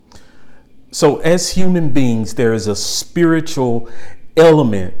So as human beings, there is a spiritual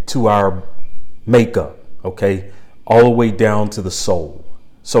element to our makeup, okay, all the way down to the soul.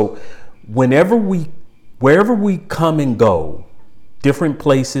 So wherever we come and go, different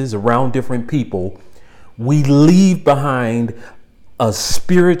places, around different people, we leave behind a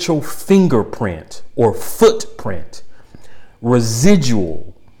spiritual fingerprint or footprint,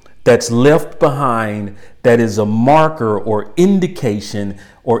 residual, that's left behind, that is a marker or indication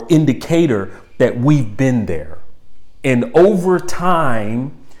or indicator that we've been there. And over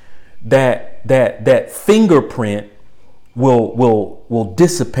time, that fingerprint will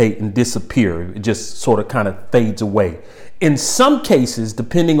dissipate and disappear. It just sort of kind of fades away. In some cases,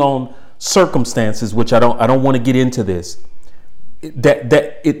 depending on circumstances, which I don't want to get into this,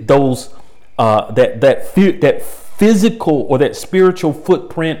 that physical or that spiritual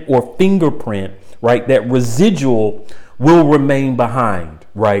footprint or fingerprint, right, that residual will remain behind,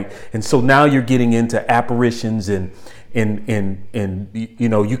 right? And so now you're getting into apparitions and you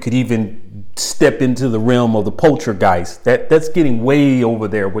know, you could even step into the realm of the poltergeist. That's getting way over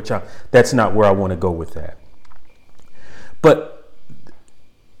there, that's not where I want to go with that. But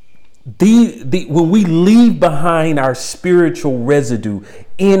when we leave behind our spiritual residue,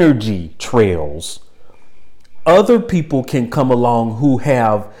 energy trails, other people can come along who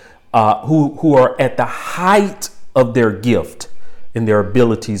have who are at the height of their gift and their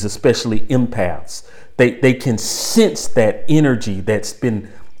abilities, especially empaths. They can sense that energy that's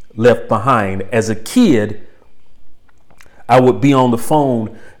been left behind. As a kid, I would be on the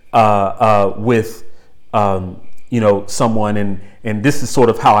phone with someone, and this is sort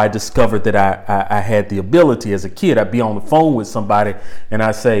of how I discovered that I had the ability. As a kid, I'd be on the phone with somebody and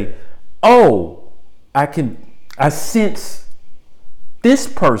I say, "Oh, I sense this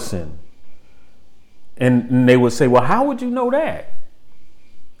person," and they would say, "Well, how would you know that?"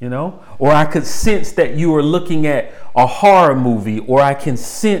 You know, or I could sense that you are looking at a horror movie, or I can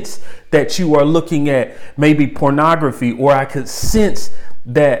sense that you are looking at maybe pornography, or I could sense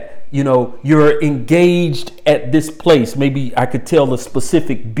that, you know, you're engaged at this place. Maybe I could tell the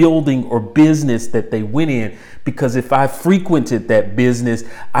specific building or business that they went in, because if I frequented that business,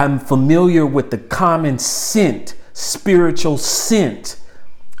 I'm familiar with the common scent, spiritual scent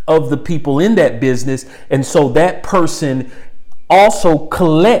of the people in that business. And so that person also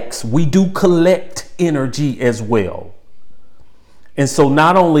collects. We do collect energy as well. And so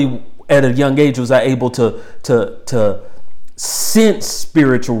not only at a young age was I able to sense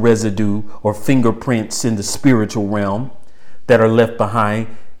spiritual residue or fingerprints in the spiritual realm that are left behind,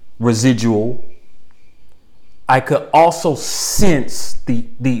 residual, I could also sense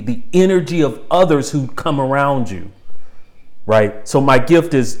the energy of others who come around you. Right. So my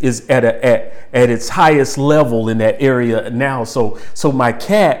gift is at its highest level in that area now. So my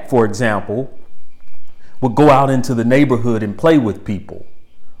cat, for example, would go out into the neighborhood and play with people.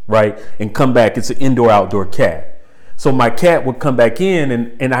 Right. And come back. It's an indoor-outdoor cat. So my cat would come back in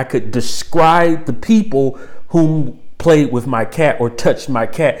and I could describe the people whom played with my cat or touched my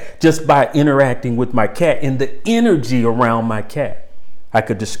cat just by interacting with my cat and the energy around my cat. I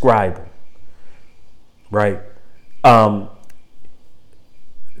could describe them. Right.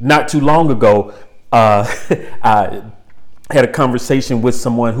 Not too long ago, I had a conversation with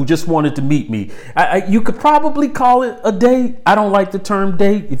someone who just wanted to meet me. You could probably call it a date. I don't like the term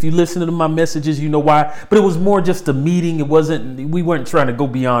date. If you listen to my messages, you know why. But it was more just a meeting. We weren't trying to go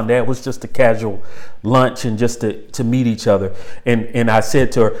beyond that. It was just a casual lunch and just to meet each other. And I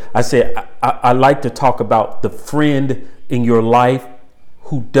said to her, I like to talk about the friend in your life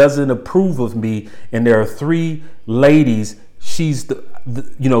who doesn't approve of me. And there are three ladies. She's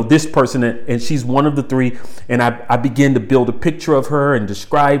this person, and she's one of the three. And I began to build a picture of her and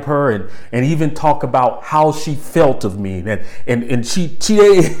describe her and even talk about how she felt of me. And she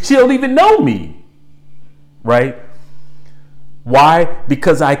don't even know me. Right? Why?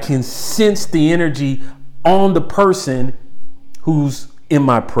 Because I can sense the energy on the person who's in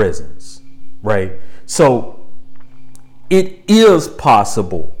my presence. Right? So it is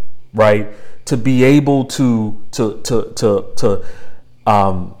possible, right, to be able to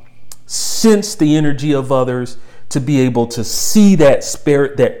sense the energy of others, to be able to see that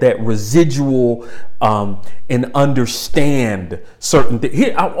spirit, that residual, and understand certain things.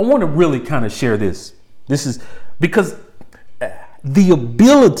 Here, I want to really kind of share this. This is because the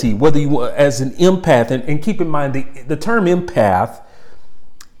ability, whether you as an empath, and keep in mind the term empath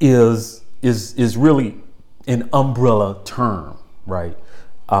is really an umbrella term, right?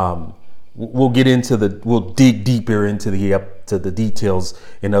 We'll dig deeper into the details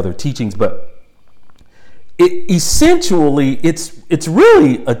in other teachings, but essentially it's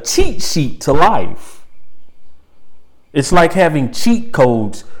really a cheat sheet to life. It's like having cheat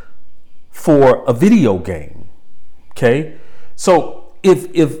codes for a video game. Okay, so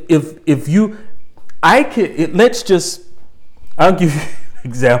if you, I'll give you an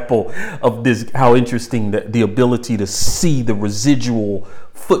example of this, how interesting the ability to see the residual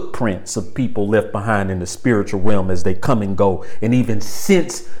footprints of people left behind in the spiritual realm as they come and go, and even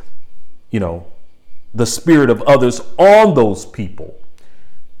sense, the spirit of others on those people.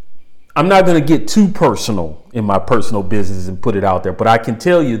 I'm not going to get too personal in my personal business and put it out there, but I can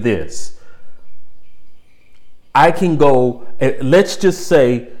tell you this. I can go, let's just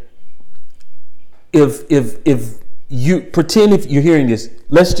say, if you pretend, if you're hearing this,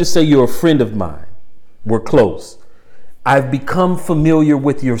 let's just say you're a friend of mine. We're close. I've become familiar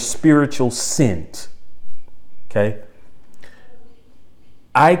with your spiritual scent. Okay.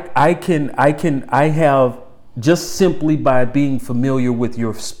 I have, just simply by being familiar with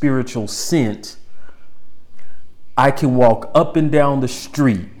your spiritual scent, I can walk up and down the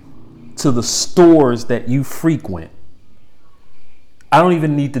street to the stores that you frequent. I don't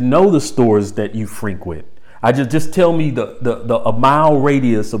even need to know the stores that you frequent. I just tell me a mile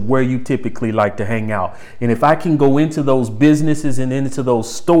radius of where you typically like to hang out. And if I can go into those businesses and into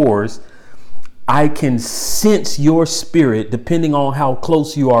those stores, I can sense your spirit, depending on how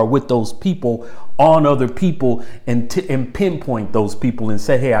close you are with those people, on other people, and pinpoint those people and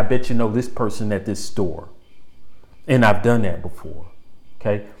say, hey, I bet you know this person at this store. And I've done that before.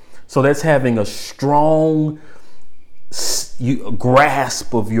 Okay. So that's having a strong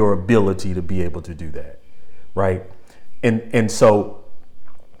grasp of your ability to be able to do that. Right. And so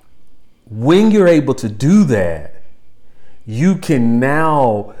when you're able to do that, you can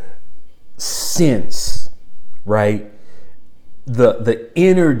now sense, right, the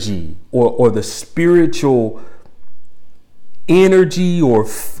energy or the spiritual energy or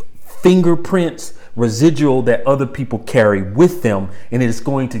fingerprints, residual, that other people carry with them, and it's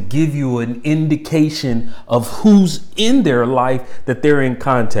going to give you an indication of who's in their life that they're in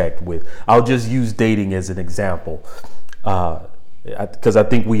contact with. I'll just use dating as an example, because I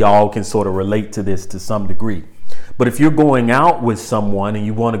think we all can sort of relate to this to some degree. But if you're going out with someone and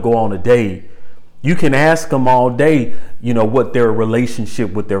you want to go on a date, you can ask them all day, what their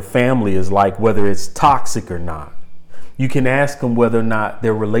relationship with their family is like, whether it's toxic or not. You can ask them whether or not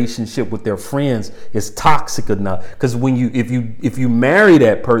their relationship with their friends is toxic or not. Because if you marry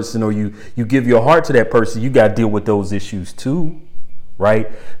that person, or you give your heart to that person, you got to deal with those issues too,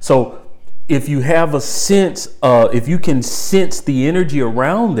 right? So if you have a sense, if you can sense the energy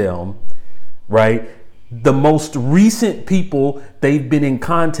around them, right? The most recent people they've been in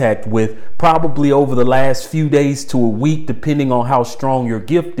contact with, probably over the last few days to a week, depending on how strong your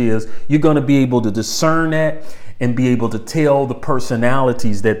gift is, you're going to be able to discern that and be able to tell the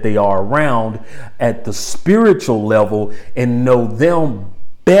personalities that they are around at the spiritual level and know them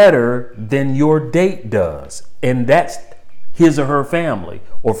better than your date does. And that's his or her family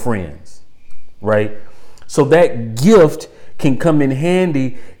or friends, right? So that gift can come in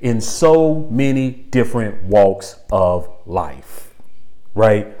handy in so many different walks of life,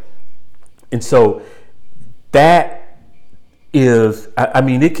 right? And so that is,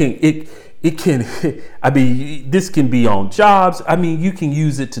 this can be on jobs. You can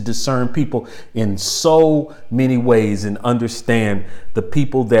use it to discern people in so many ways and understand the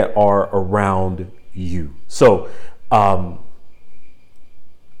people that are around you. So,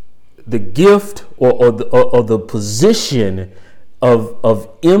 the gift or the position of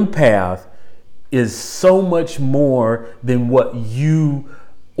empath is so much more than what you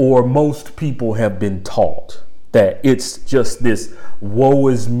or most people have been taught. That it's just this woe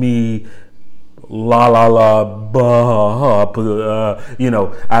is me, la la la, bah,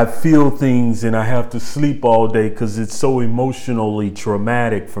 I feel things and I have to sleep all day because it's so emotionally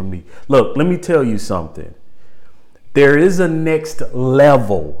traumatic for me. Look, let me tell you something. There is a next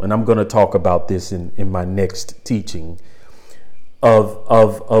level, and I'm going to talk about this in my next teaching,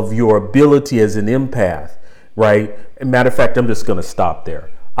 of your ability as an empath, right? As a matter of fact, I'm just going to stop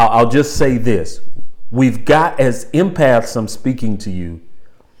there. I'll just say this. We've got, as empaths, I'm speaking to you,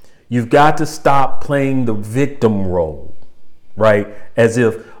 you've got to stop playing the victim role, right? As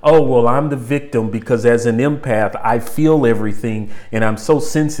if, oh, well, I'm the victim because as an empath, I feel everything and I'm so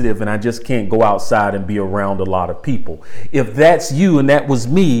sensitive and I just can't go outside and be around a lot of people. If that's you and that was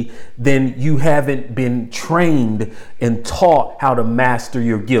me, then you haven't been trained and taught how to master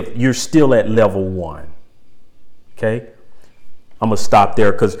your gift. You're still at level 1. Okay? I'm going to stop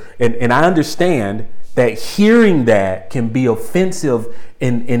there because, and I understand that hearing that can be offensive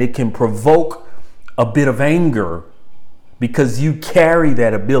and it can provoke a bit of anger because you carry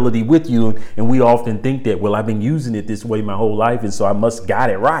that ability with you. And we often think that, well, I've been using it this way my whole life, and so I must got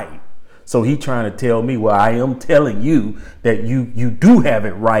it right. So he trying to tell me, well, I am telling you that you do have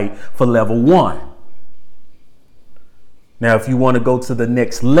it right for level 1. Now, if you want to go to the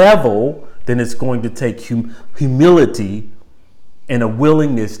next level, then it's going to take humility and a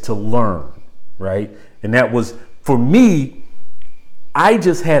willingness to learn, right? And that was, for me, I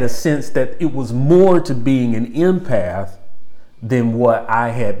just had a sense that it was more to being an empath than what I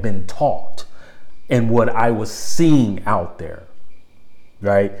had been taught and what I was seeing out there,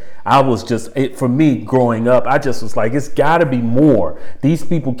 right? I was just, for me growing up, I just was like, it's got to be more. These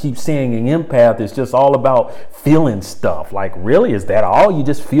people keep saying an empath is just all about feeling stuff. Like, really? Is that all? You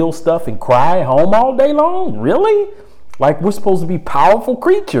just feel stuff and cry at home all day long? Really? Like, we're supposed to be powerful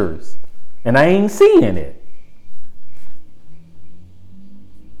creatures, and I ain't seeing it.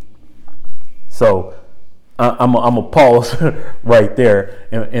 So I'm gonna pause right there,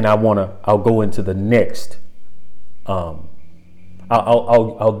 and I'll go into the next. We'll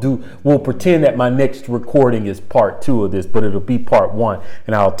pretend that my next recording is part 2 of this, but it'll be part 1,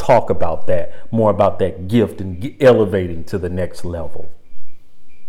 and I'll talk about that, more about that gift and elevating to the next level.